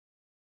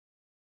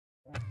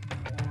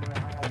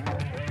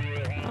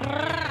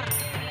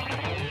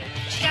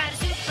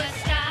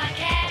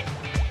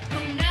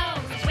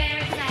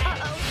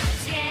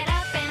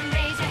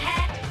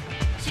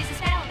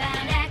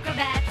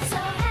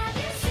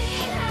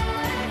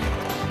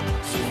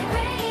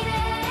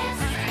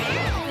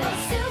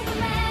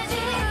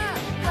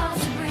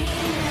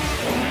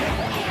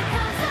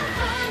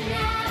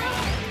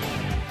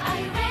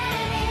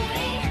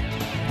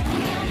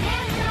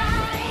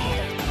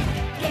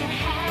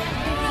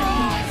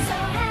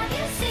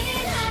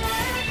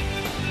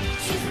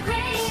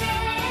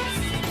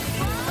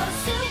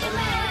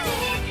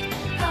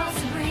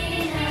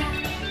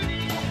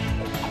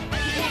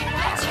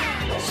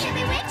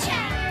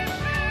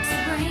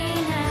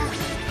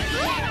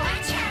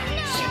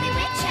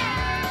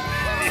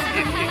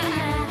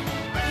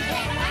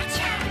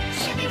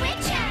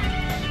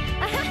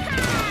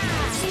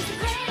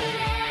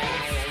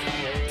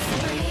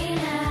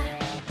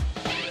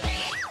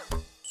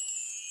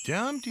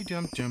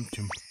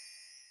Dum-de-dum-dum-dum.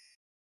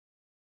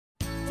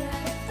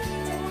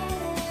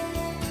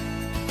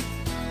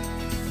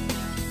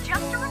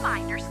 Just a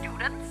reminder,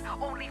 students,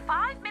 only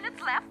 5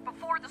 minutes left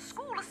before the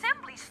school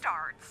assembly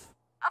starts.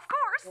 Of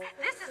course,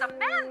 this is a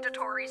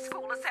mandatory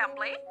school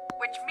assembly,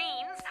 which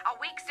means a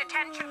week's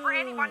detention for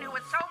anyone who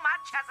is so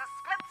much as a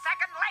split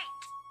second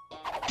late.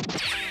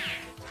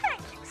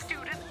 Thank you,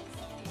 students.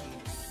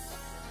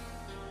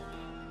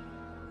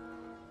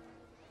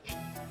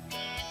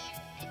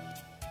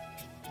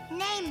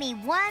 Name me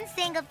one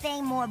single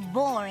thing more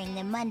boring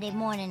than Monday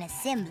morning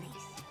assemblies.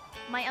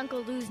 My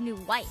Uncle Lou's new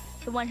wife,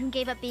 the one who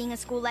gave up being a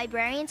school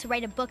librarian to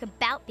write a book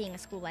about being a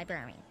school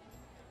librarian.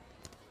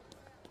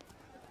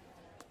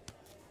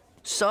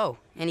 So,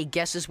 any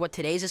guesses what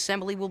today's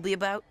assembly will be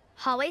about?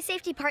 Hallway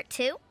safety part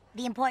 2?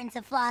 The importance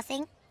of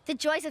flossing. The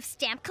joys of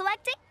stamp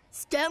collecting?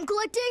 Stamp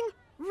collecting?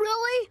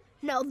 Really?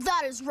 Now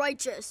that is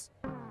righteous.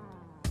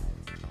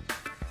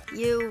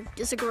 You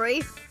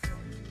disagree?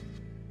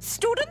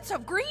 Students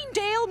of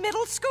Greendale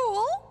Middle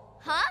School?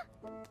 Huh?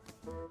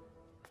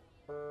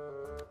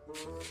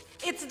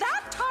 It's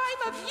that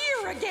time of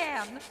year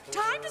again.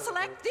 Time to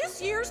select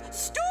this year's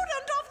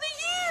Student of the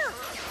Year.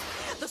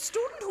 The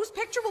student whose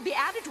picture will be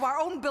added to our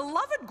own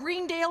beloved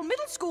Greendale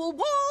Middle School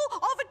Wall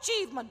of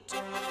Achievement.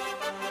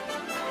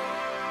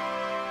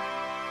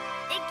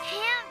 It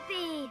can't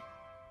be.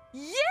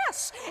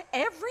 Yes!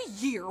 Every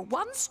year,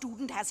 one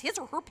student has his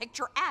or her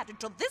picture added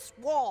to this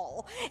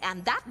wall.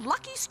 And that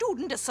lucky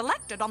student is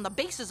selected on the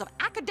basis of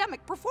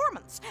academic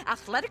performance,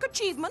 athletic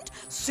achievement,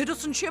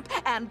 citizenship,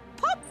 and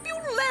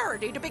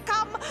popularity to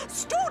become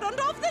Student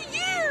of the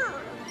Year!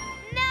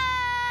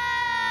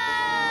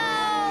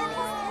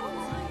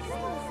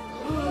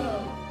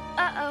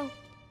 Uh-oh.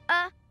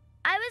 I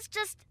was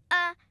just,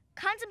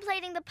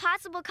 contemplating the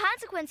possible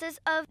consequences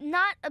of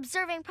not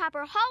observing proper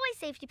hallway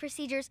safety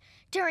procedures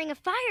during a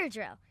fire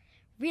drill.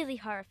 Really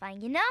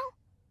horrifying, you know?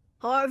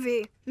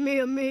 Harvey, mi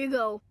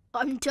amigo,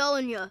 I'm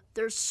telling you,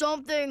 there's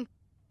something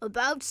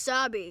about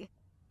Sabby.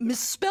 Miss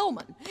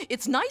Spellman,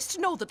 it's nice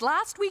to know that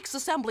last week's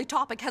assembly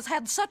topic has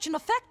had such an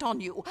effect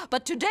on you,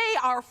 but today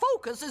our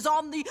focus is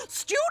on the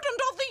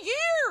Student of the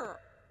Year!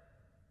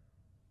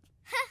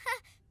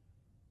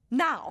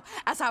 Now,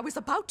 as I was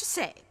about to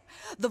say,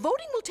 the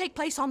voting will take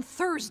place on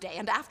Thursday,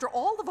 and after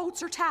all the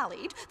votes are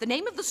tallied, the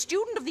name of the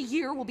Student of the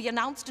Year will be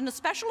announced in a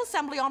special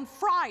assembly on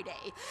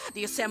Friday.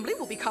 The assembly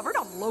will be covered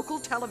on local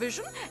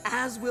television,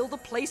 as will the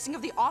placing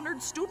of the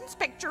honored student's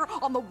picture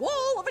on the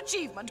Wall of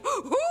Achievement.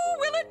 Who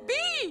will it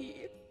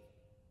be?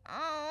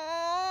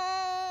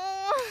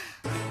 Oh.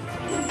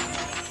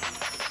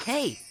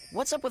 Hey,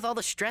 what's up with all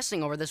the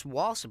stressing over this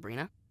wall,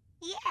 Sabrina?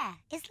 Yeah,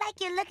 it's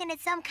like you're looking at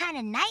some kind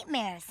of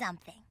nightmare or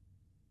something.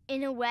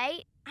 In a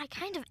way, I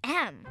kind of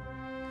am.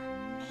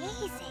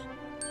 Amazing.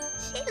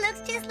 She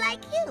looks just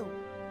like you.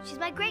 She's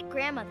my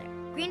great-grandmother,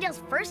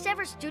 Greendale's first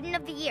ever Student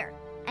of the Year.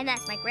 And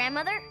that's my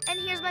grandmother, and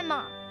here's my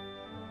mom.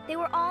 They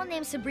were all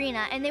named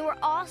Sabrina, and they were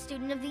all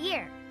Student of the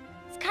Year.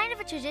 It's kind of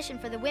a tradition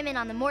for the women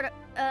on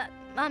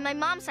on my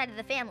mom's side of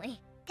the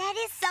family. That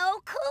is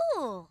so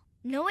cool.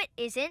 No, it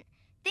isn't.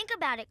 Think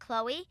about it,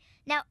 Chloe.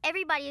 Now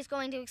everybody is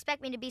going to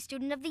expect me to be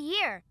Student of the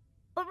Year.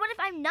 But what if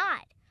I'm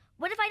not?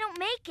 What if I don't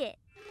make it?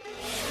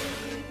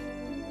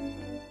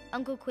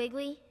 Uncle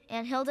Quigley,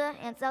 Aunt Hilda,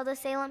 Aunt Zelda,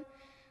 Salem,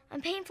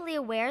 I'm painfully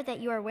aware that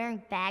you are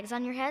wearing bags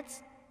on your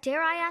heads.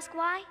 Dare I ask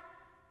why?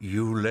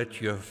 You let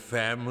your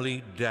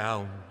family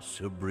down,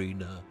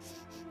 Sabrina.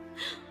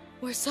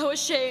 We're so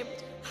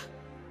ashamed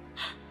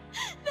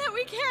that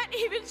we can't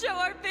even show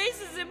our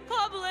faces in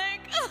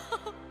public.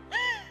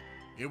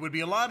 It would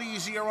be a lot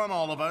easier on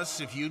all of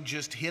us if you'd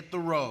just hit the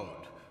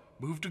road.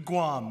 Move to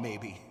Guam,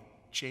 maybe.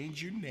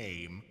 Change your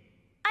name.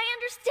 I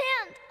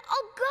understand.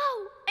 I'll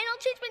go, and I'll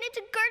change my name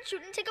to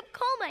Gertrude and take up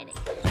coal mining.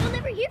 You'll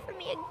never hear from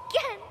me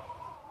again.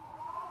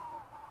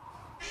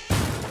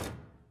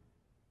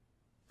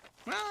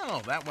 Well,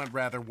 that went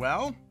rather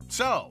well.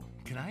 So,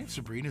 can I have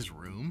Sabrina's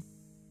room?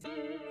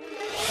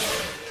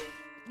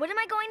 What am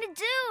I going to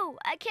do?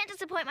 I can't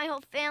disappoint my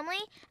whole family.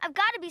 I've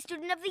got to be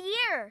Student of the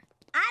Year.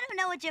 I don't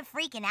know what you're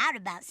freaking out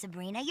about,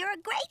 Sabrina. You're a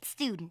great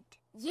student.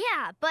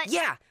 Yeah, but...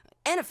 Yeah,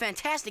 and a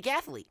fantastic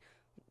athlete.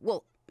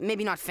 Well,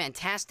 maybe not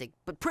fantastic,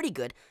 but pretty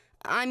good.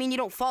 I mean, you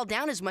don't fall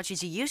down as much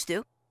as you used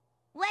to.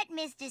 What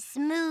Mr.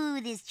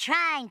 Smooth is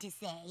trying to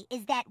say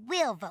is that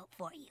we'll vote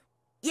for you.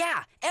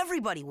 Yeah,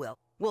 everybody will.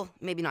 Well,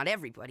 maybe not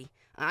everybody.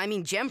 I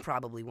mean, Gem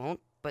probably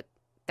won't, but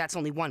that's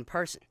only one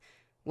person.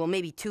 Well,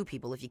 maybe two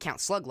people if you count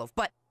Slugloaf,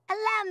 but...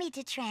 Allow me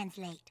to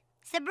translate.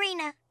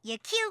 Sabrina, you're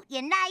cute,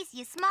 you're nice,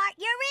 you're smart,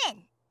 you're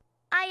in.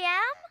 I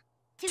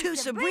am? To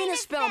Sabrina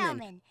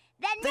Spellman,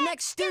 the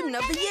next Student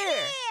of the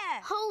Year.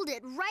 Hold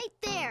it right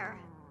there.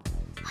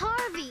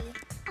 Harvey,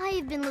 I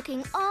have been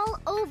looking all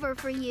over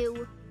for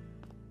you.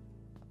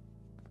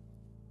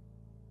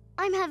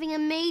 I'm having a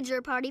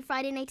major party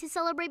Friday night to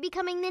celebrate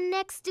becoming the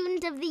next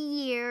Student of the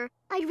Year.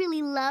 I'd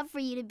really love for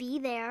you to be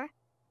there.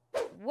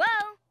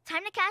 Whoa,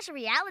 time to cash a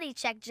reality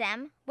check,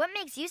 Gem. What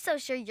makes you so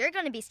sure you're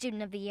going to be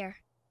Student of the Year?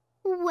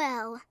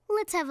 Well,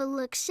 let's have a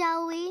look,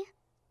 shall we?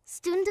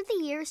 Student of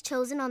the Year is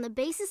chosen on the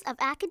basis of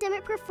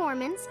academic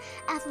performance,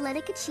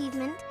 athletic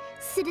achievement,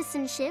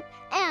 citizenship,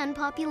 and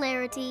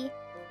popularity.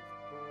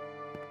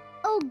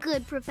 Oh,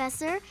 good,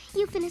 Professor.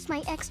 You finished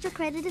my extra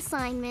credit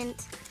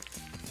assignment.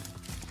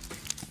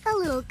 A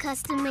little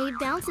custom-made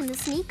bounce in the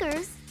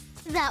sneakers.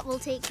 That will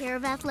take care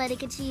of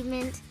athletic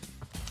achievement.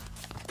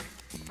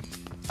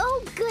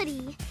 Oh,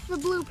 goody! The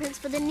blueprints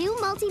for the new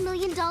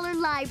multi-million-dollar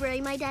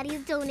library my daddy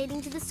is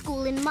donating to the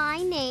school in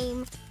my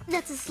name.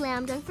 That's a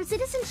slam dunk for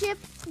citizenship.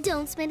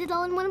 Don't spend it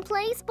all in one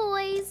place,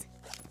 boys.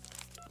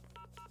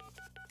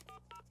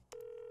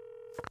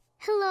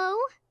 Hello?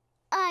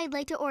 I'd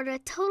like to order a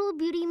total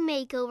beauty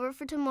makeover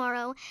for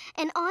tomorrow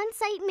and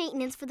on-site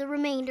maintenance for the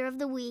remainder of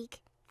the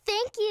week.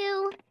 Thank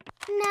you.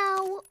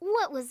 Now,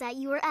 what was that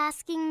you were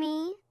asking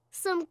me?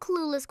 Some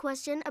clueless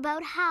question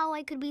about how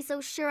I could be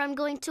so sure I'm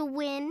going to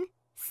win?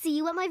 See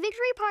you at my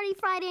victory party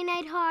Friday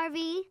night,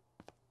 Harvey.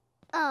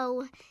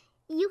 Oh,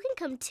 you can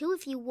come too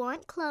if you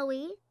want,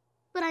 Chloe.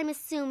 But I'm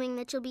assuming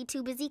that you'll be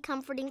too busy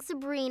comforting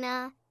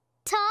Sabrina.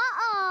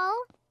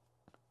 Ta-all!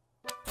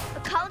 A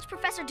college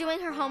professor doing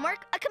her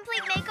homework? A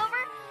complete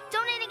makeover?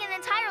 Donating an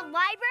entire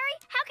library?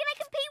 How can I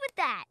compete with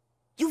that?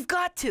 You've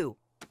got to.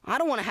 I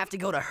don't want to have to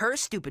go to her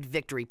stupid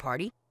victory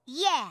party.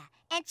 Yeah,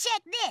 and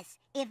check this.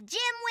 If Gem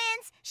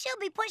wins, she'll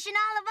be pushing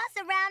all of us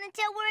around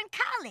until we're in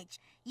college.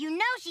 You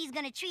know she's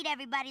gonna treat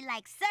everybody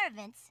like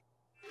servants.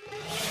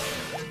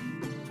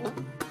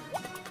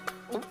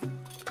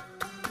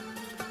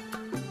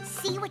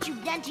 See what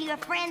you've done to your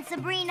friend,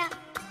 Sabrina?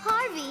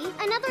 Harvey,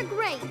 another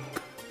grape.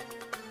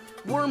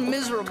 We're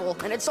miserable,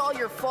 and it's all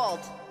your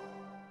fault.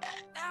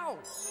 Ow!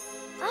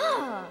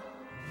 Oh.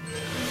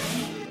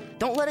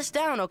 Don't let us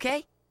down,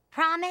 okay?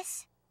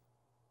 Promise?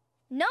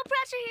 No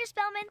pressure here,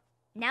 Spellman.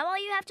 Now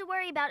all you have to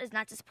worry about is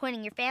not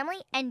disappointing your family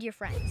and your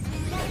friends.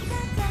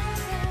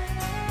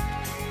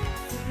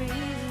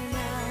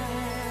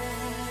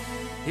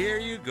 Here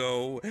you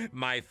go,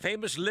 my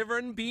famous liver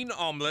and bean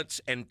omelets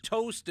and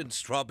toast and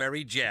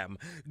strawberry jam.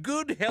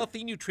 Good,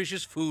 healthy,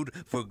 nutritious food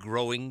for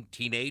growing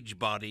teenage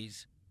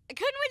bodies. Couldn't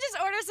we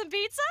just order some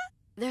pizza?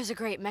 There's a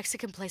great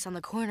Mexican place on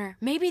the corner.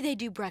 Maybe they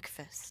do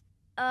breakfast.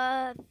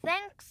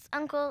 Thanks,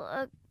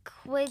 Uncle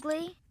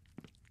Quigley.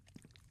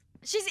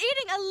 She's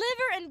eating a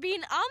liver and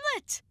bean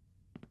omelet.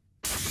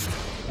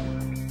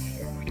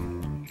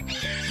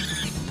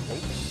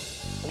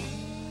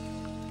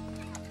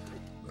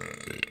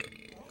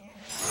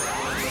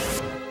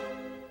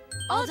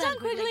 All done,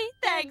 Quigley.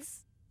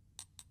 Thanks.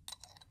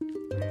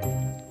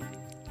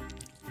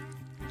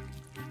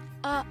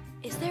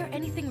 Is there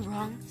anything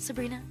wrong,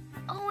 Sabrina?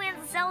 Oh,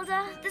 Aunt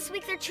Zelda, this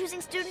week they're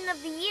choosing Student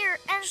of the Year,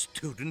 and...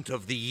 Student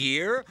of the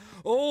Year?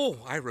 Oh,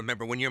 I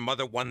remember when your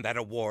mother won that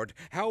award.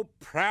 How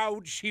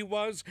proud she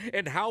was,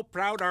 and how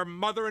proud our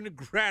mother and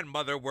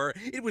grandmother were.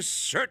 It was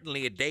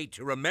certainly a day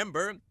to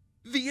remember.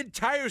 The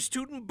entire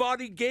student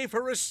body gave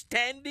her a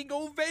standing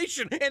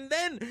ovation, and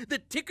then the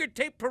ticker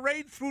tape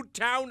parade through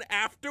town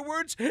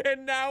afterwards,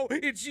 and now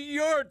it's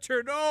your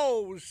turn.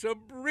 Oh,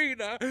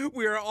 Sabrina,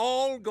 we're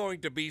all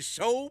going to be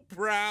so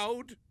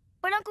proud.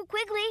 But Uncle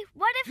Quigley,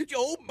 what if...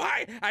 Oh,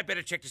 my! I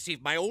better check to see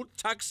if my old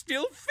tux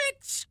still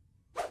fits.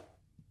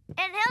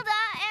 And Hilda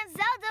and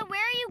Zelda,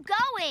 where are you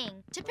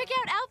going? To pick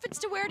out outfits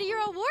to wear to your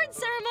award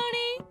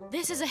ceremony.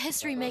 This is a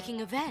history-making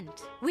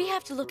event. We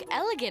have to look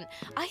elegant.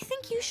 I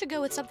think you should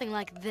go with something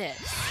like this.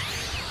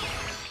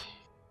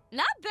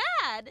 Not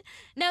bad.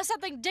 Now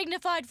something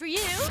dignified for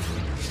you.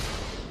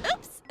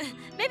 Oops,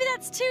 maybe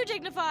that's too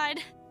dignified.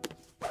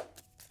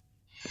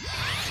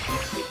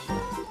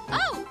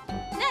 Oh,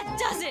 that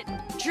does it.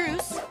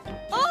 Truce.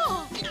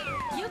 Oh,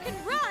 you can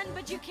run,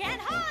 but you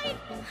can't hide.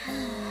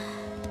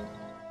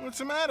 What's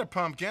the matter,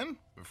 Pumpkin?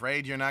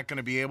 Afraid you're not going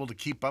to be able to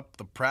keep up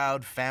the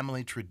proud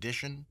family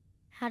tradition?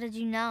 How did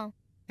you know?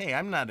 Hey,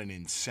 I'm not an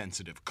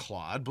insensitive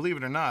clod. Believe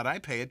it or not, I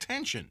pay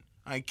attention.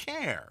 I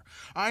care.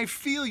 I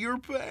feel your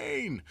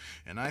pain.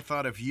 And I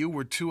thought if you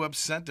were too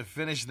upset to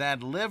finish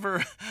that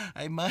liver,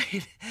 I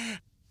might...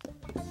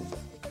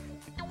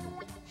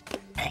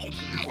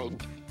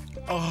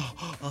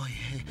 Oh,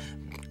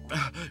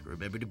 yeah.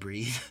 Remember to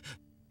breathe.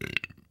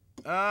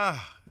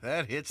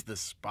 That hits the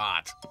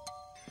spot.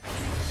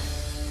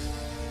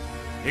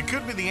 It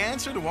could be the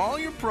answer to all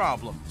your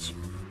problems.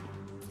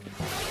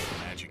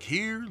 Magic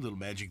here, little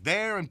magic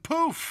there, and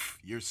poof,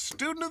 you're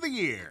Student of the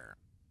Year.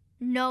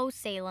 No,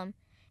 Salem.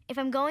 If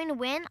I'm going to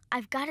win,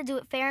 I've got to do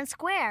it fair and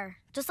square,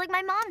 just like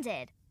my mom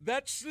did.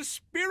 That's the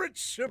spirit,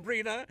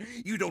 Sabrina.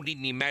 You don't need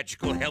any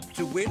magical help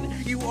to win.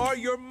 You are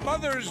your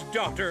mother's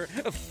daughter,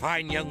 a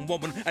fine young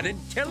woman, an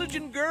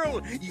intelligent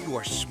girl. You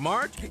are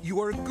smart, you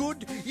are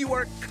good, you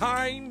are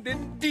kind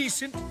and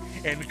decent.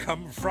 And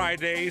come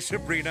Friday,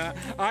 Sabrina,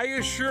 I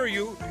assure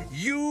you,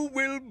 you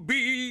will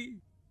be...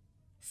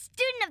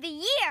 Student of the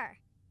Year!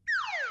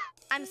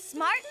 I'm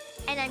smart,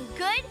 and I'm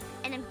good,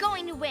 and I'm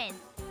going to win.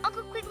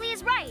 Uncle Quigley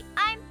is right.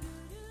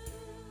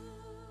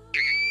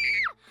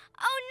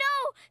 Oh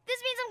no! This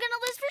means I'm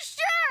gonna lose for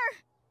sure!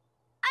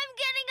 I'm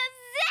getting a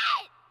Z!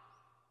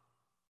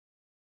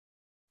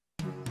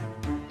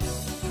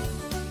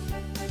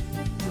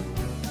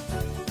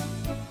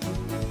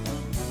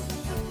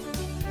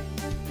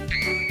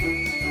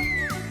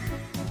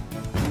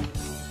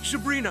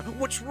 Sabrina,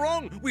 what's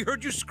wrong? We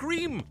heard you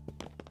scream.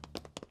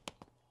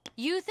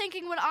 You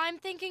thinking what I'm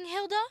thinking,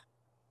 Hilda?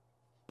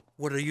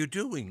 What are you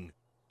doing?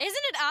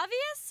 Isn't it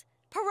obvious?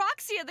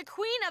 Paroxia, the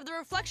queen of the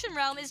reflection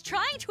realm, is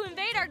trying to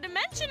invade our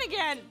dimension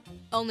again.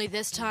 Only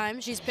this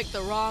time, she's picked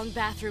the wrong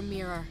bathroom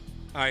mirror.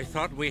 I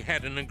thought we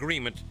had an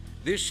agreement.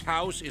 This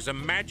house is a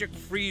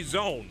magic-free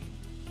zone.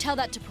 Tell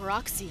that to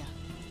Paroxia.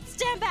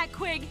 Stand back,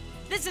 Quig.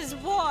 This is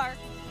war.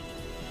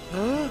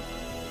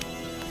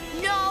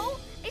 No,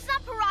 it's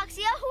not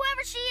Paroxia.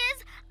 Whoever she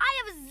is,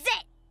 I have a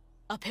zit.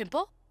 A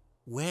pimple?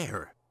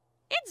 Where?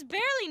 It's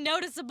barely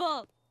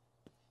noticeable.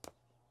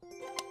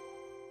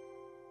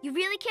 You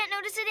really can't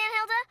notice it, Aunt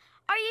Hilda?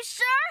 Are you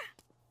sure?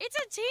 It's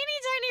a teeny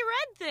tiny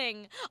red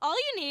thing. All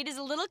you need is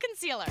a little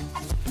concealer.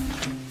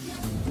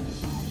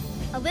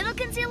 A little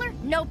concealer?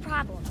 No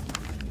problem.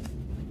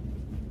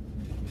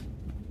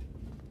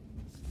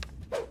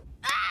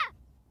 Ah!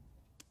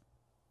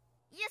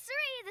 Yes,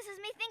 sirree, this is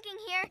me thinking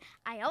here.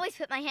 I always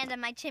put my hand on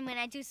my chin when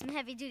I do some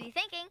heavy-duty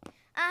thinking.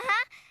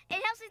 Uh-huh.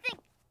 It helps me think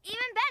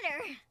even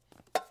better.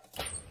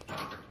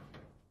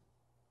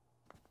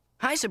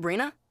 Hi,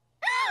 Sabrina.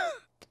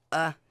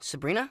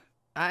 Sabrina?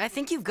 I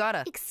think you've got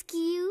a...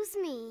 Excuse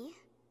me.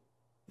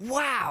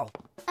 Wow!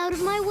 Out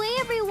of my way,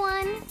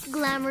 everyone.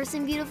 Glamorous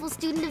and beautiful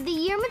student of the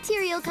year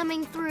material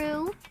coming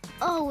through.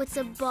 Oh, it's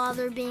a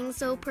bother being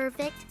so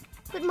perfect.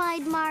 But my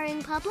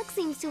admiring public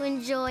seems to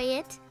enjoy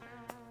it.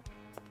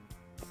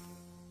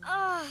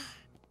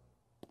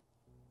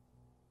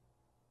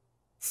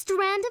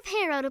 Strand of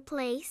hair out of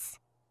place.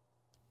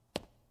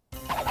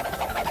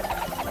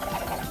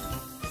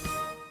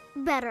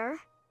 Better.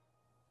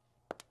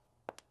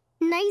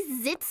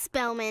 Nice zit,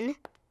 Spellman.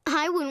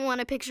 I wouldn't want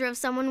a picture of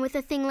someone with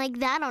a thing like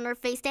that on her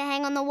face to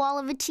hang on the wall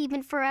of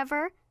achievement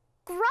forever.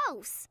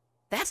 Gross.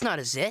 That's not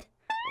a zit.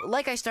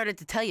 Like I started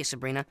to tell you,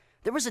 Sabrina,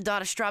 there was a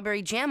dot of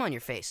strawberry jam on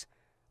your face.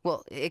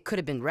 Well, it could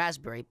have been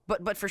raspberry,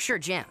 but for sure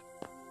jam.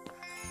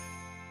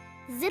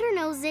 Zit or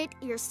no zit,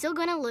 you're still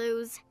gonna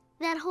lose.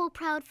 That whole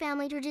proud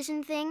family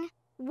tradition thing,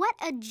 what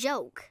a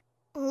joke.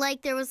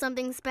 Like there was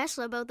something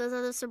special about those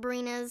other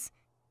Sabrinas.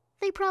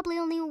 They probably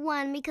only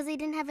won because they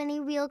didn't have any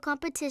real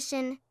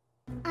competition.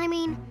 I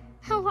mean,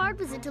 how hard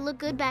was it to look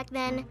good back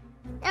then?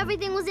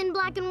 Everything was in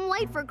black and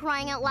white, for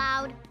crying out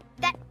loud.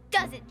 That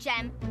does it,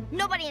 Gem.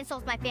 Nobody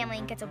insults my family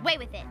and gets away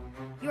with it.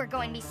 You are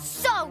going to be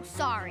so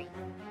sorry.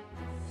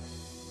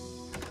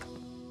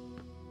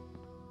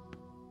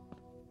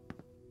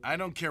 I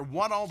don't care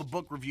what all the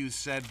book reviews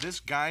said, this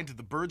guide to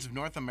the birds of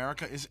North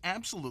America is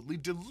absolutely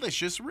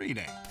delicious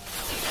reading.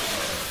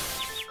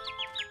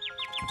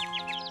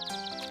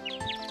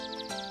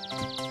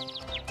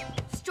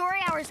 Story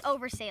hour's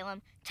over,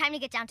 Salem. Time to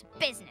get down to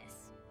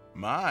business.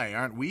 My,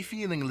 aren't we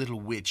feeling a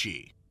little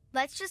witchy?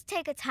 Let's just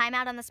take a time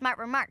out on the smart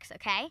remarks,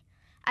 okay?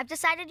 I've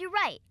decided you're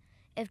right.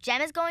 If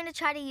Gem is going to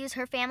try to use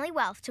her family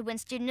wealth to win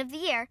Student of the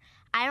Year,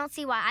 I don't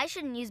see why I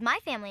shouldn't use my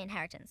family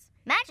inheritance.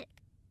 Magic.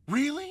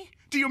 Really?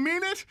 Do you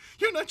mean it?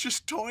 You're not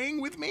just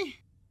toying with me?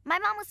 My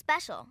mom was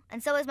special,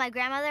 and so was my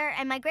grandmother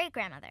and my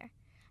great-grandmother.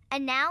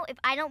 And now, if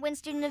I don't win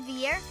Student of the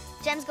Year,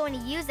 Gem's going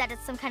to use that as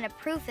some kind of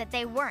proof that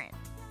they weren't.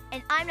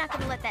 And I'm not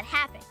going to let that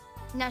happen.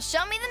 Now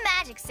show me the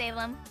magic,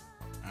 Salem.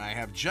 I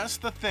have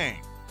just the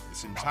thing.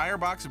 This entire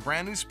box of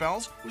brand new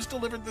spells was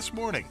delivered this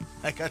morning.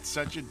 I got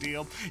such a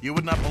deal. You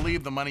would not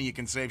believe the money you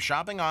can save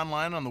shopping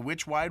online on the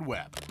Witch Wide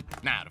Web.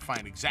 Now, to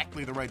find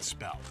exactly the right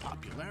spell.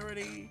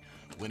 Popularity,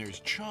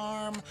 winner's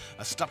charm,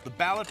 a stuff the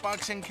ballot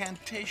box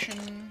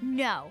incantation.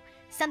 No.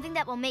 Something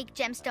that will make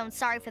Gemstone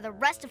sorry for the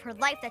rest of her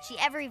life that she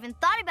ever even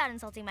thought about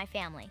insulting my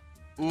family.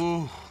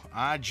 Ooh,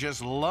 I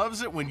just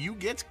loves it when you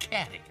gets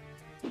catty.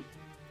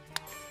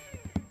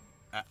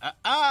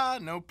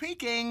 No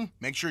peeking.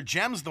 Make sure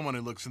Gem's the one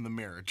who looks in the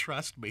mirror.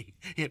 Trust me,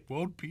 it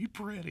won't be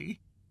pretty.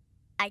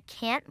 I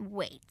can't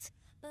wait.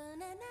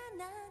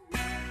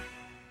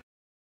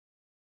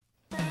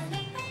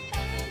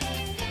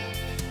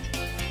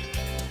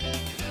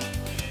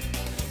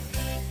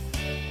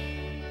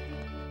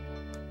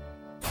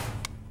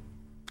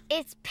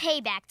 It's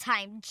payback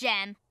time,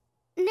 Gem.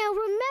 Now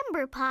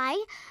remember, Pi,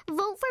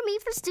 vote for me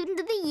for Student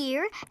of the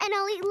Year, and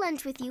I'll eat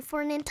lunch with you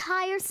for an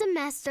entire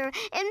semester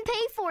and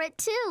pay for it,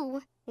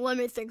 too. Let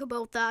me think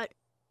about that.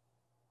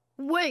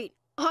 Wait,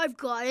 I've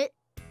got it.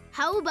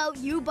 How about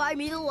you buy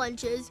me the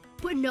lunches,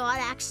 but not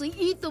actually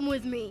eat them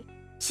with me?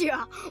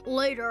 Yeah,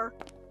 later.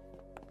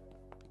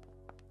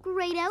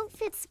 Great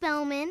outfit,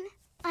 Spellman.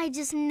 I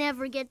just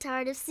never get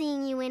tired of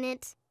seeing you in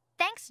it.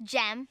 Thanks,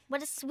 Gem.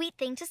 What a sweet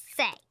thing to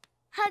say.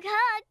 Hug,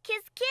 hug,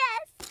 kiss,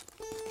 kiss.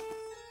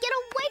 Get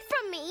away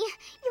from me!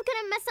 You're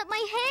gonna mess up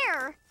my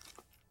hair!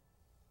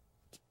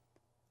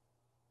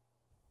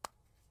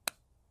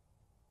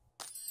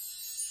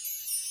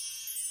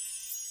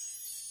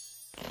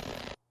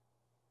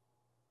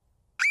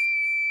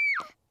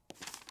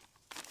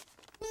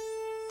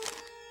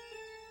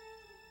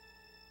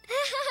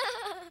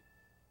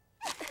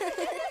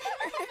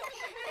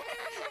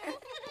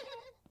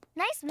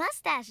 Nice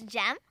mustache,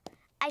 Gem.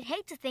 I'd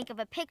hate to think of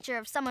a picture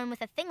of someone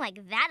with a thing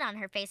like that on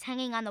her face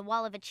hanging on the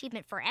wall of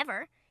achievement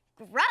forever.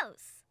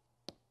 Gross.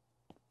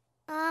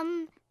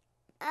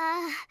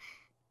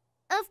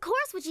 Of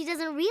course what she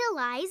doesn't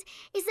realize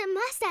is that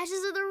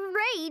mustaches are the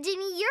rage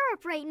in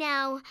Europe right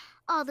now.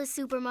 All the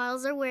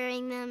supermodels are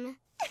wearing them.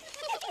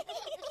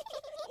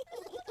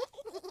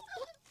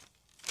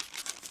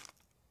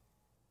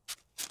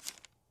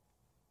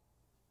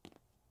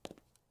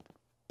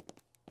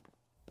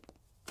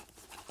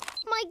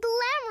 My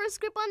glamorous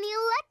grip on the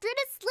electrode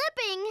is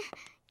slipping.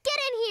 Get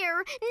in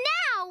here,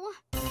 now!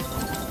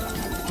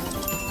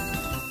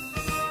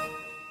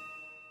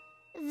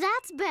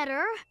 That's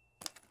better.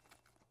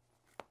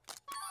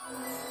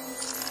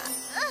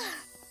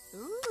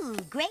 Ooh,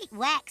 great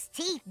wax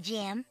teeth,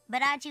 Gem.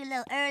 But aren't you a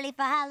little early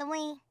for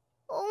Halloween?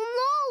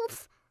 Oh, no!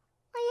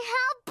 I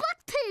have buck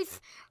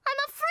teeth! I'm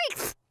a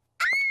freak!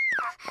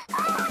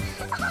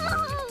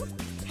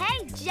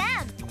 Hey,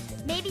 Gem,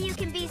 maybe you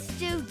can be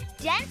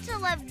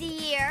Studental of the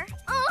Year.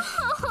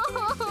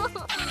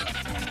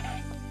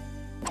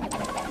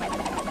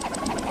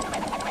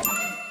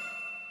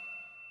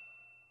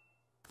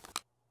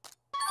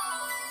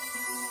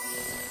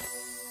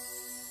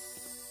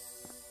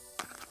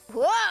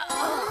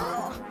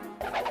 Whoa!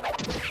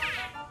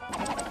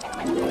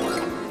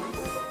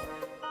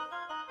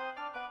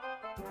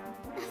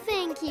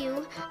 Thank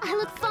you. I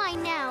look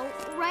fine now,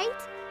 right?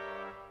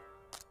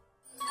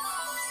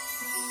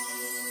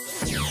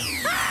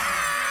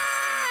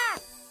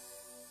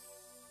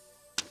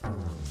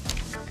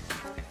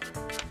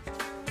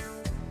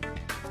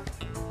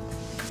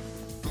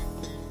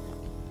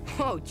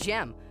 Oh,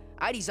 Gem,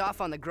 I'd ease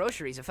off on the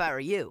groceries if I were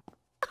you.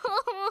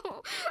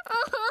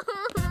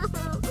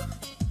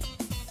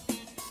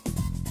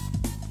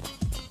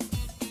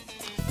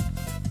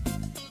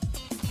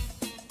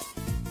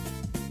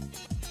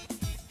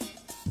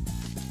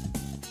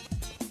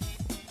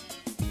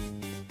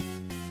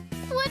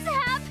 What's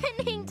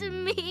happening to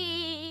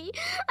me?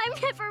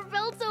 I've never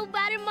felt so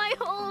bad in my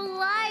whole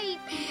life.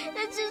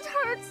 It just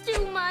hurts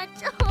too much.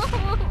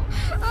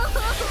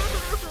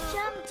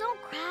 Gem,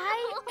 don't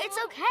cry. It's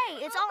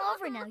okay. It's all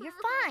over now. You're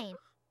fine.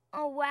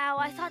 Oh, wow.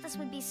 I thought this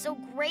would be so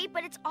great,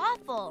 but it's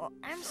awful.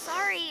 I'm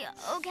sorry,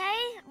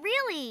 okay?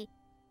 Really.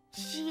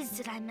 Jeez,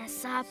 did I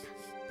mess up?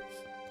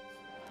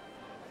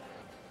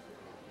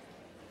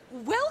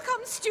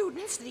 Welcome,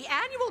 students, to the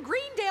annual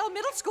Greendale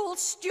Middle School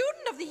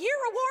Student of the Year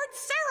Award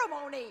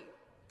ceremony.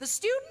 The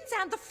students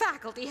and the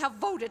faculty have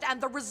voted, and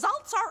the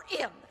results are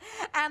in.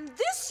 And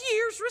this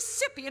year's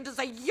recipient is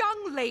a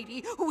young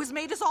lady who has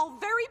made us all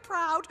very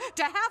proud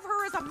to have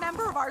her as a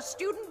member of our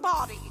student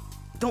body.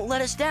 Don't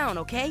let us down,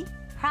 okay?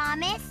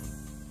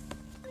 Promise?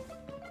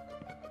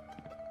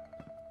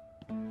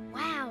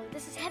 Wow,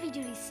 this is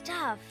heavy-duty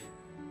stuff.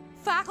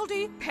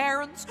 Faculty,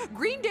 parents,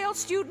 Greendale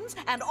students,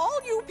 and all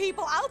you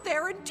people out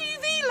there in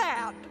TV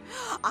land,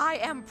 I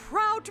am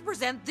proud to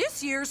present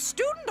this year's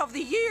Student of the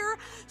Year,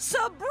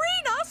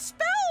 Sabrina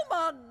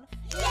Spellman.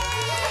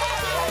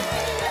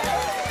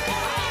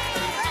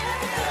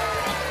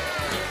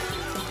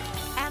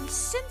 And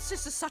since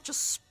this is such a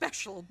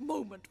special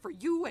moment for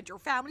you and your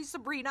family,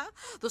 Sabrina,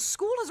 the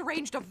school has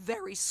arranged a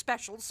very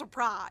special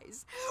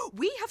surprise.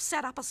 We have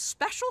set up a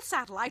special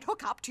satellite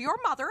hookup to your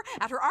mother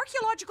at her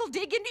archaeological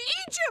dig in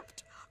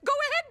Egypt. Go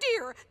ahead,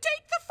 dear.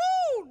 Take the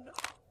phone.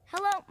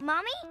 Hello,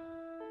 Mommy?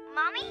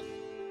 Mommy?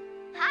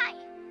 Hi.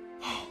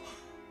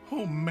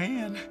 Oh,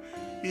 man,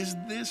 is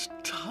this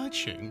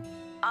touching?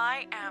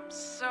 I am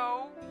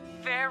so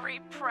very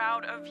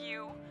proud of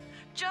you.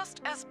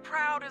 Just as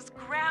proud as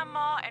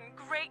Grandma and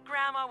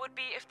Great-Grandma would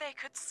be if they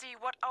could see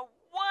what a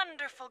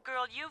wonderful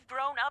girl you've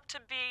grown up to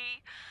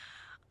be.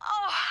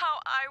 Oh, how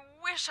I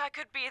wish I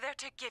could be there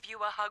to give you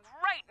a hug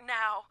right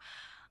now.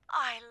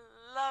 I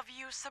love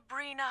you,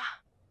 Sabrina.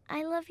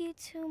 I love you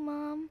too,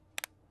 Mom.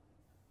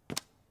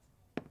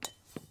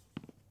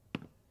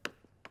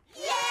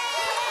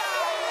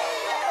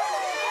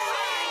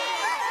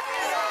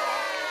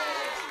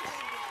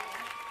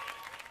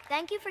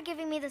 Thank you for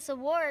giving me this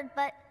award,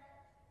 but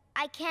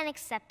I can't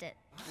accept it.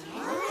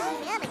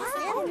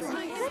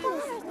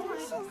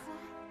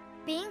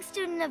 Being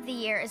Student of the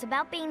Year is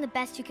about being the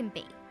best you can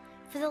be.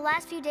 For the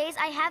last few days,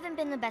 I haven't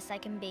been the best I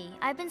can be.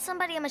 I've been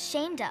somebody I'm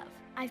ashamed of.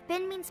 I've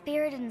been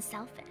mean-spirited and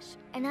selfish,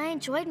 and I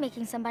enjoyed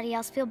making somebody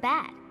else feel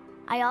bad.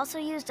 I also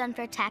used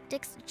unfair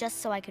tactics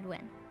just so I could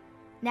win.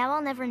 Now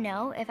I'll never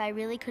know if I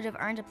really could have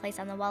earned a place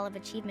on the Wall of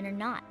Achievement or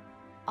not,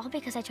 all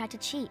because I tried to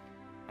cheat.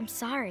 I'm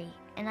sorry,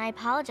 and I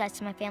apologize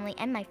to my family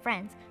and my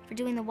friends for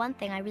doing the one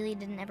thing I really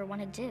didn't ever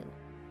want to do,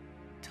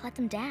 to let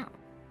them down.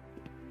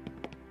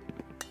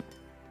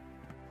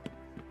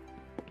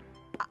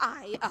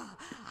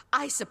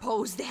 I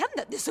suppose then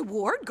that this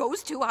award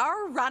goes to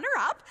our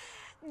runner-up,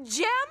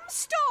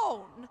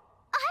 Gemstone.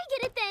 I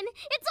get it then.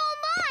 It's all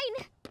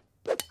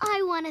mine.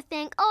 I want to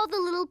thank all the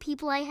little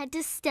people I had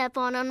to step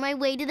on my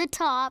way to the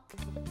top.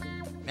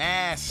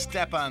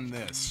 Step on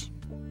this.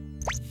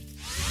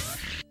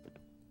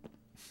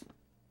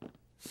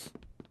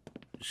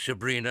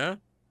 Sabrina,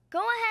 Go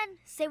ahead,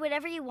 say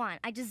whatever you want.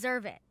 I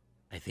deserve it.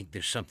 I think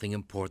there's something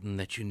important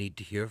that you need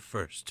to hear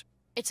first.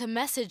 It's a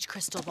message,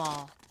 Crystal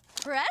Ball.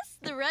 Press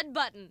the red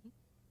button.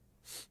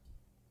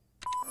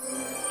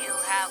 You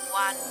have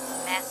one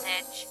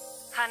message.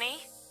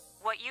 Honey,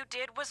 what you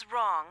did was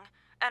wrong,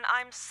 and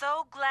I'm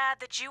so glad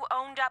that you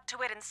owned up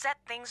to it and set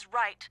things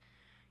right.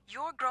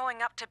 You're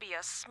growing up to be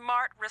a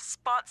smart,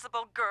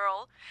 responsible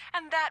girl,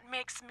 and that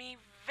makes me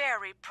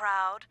very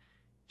proud.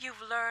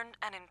 You've learned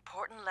an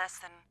important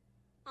lesson.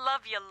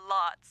 Love you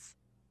lots.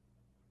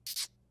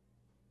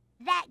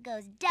 That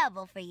goes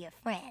double for your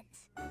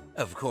friends.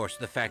 Of course,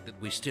 the fact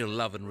that we still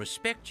love and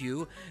respect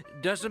you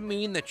doesn't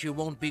mean that you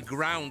won't be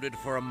grounded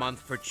for a month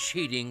for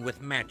cheating with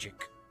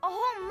magic. A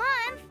whole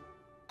month?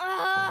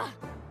 Ugh.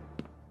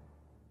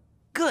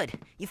 Good,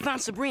 you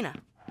found Sabrina.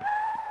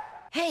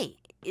 Hey,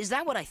 is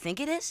that what I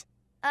think it is?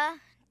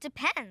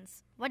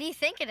 Depends. What do you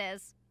think it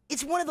is?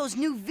 It's one of those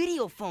new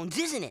video phones,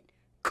 isn't it?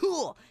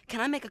 Cool.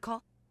 Can I make a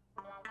call?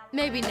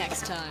 Maybe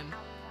next time.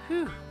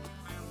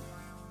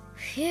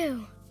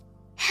 Phew.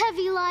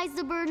 Heavy lies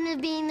the burden of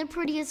being the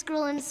prettiest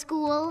girl in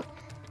school.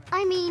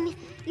 I mean,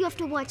 you have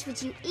to watch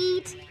what you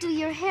eat, do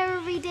your hair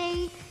every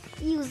day,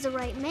 use the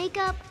right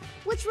makeup,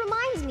 which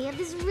reminds me of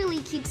this really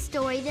cute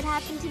story that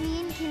happened to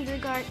me in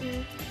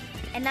kindergarten.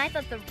 And I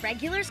thought the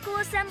regular school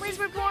assemblies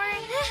were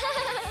boring?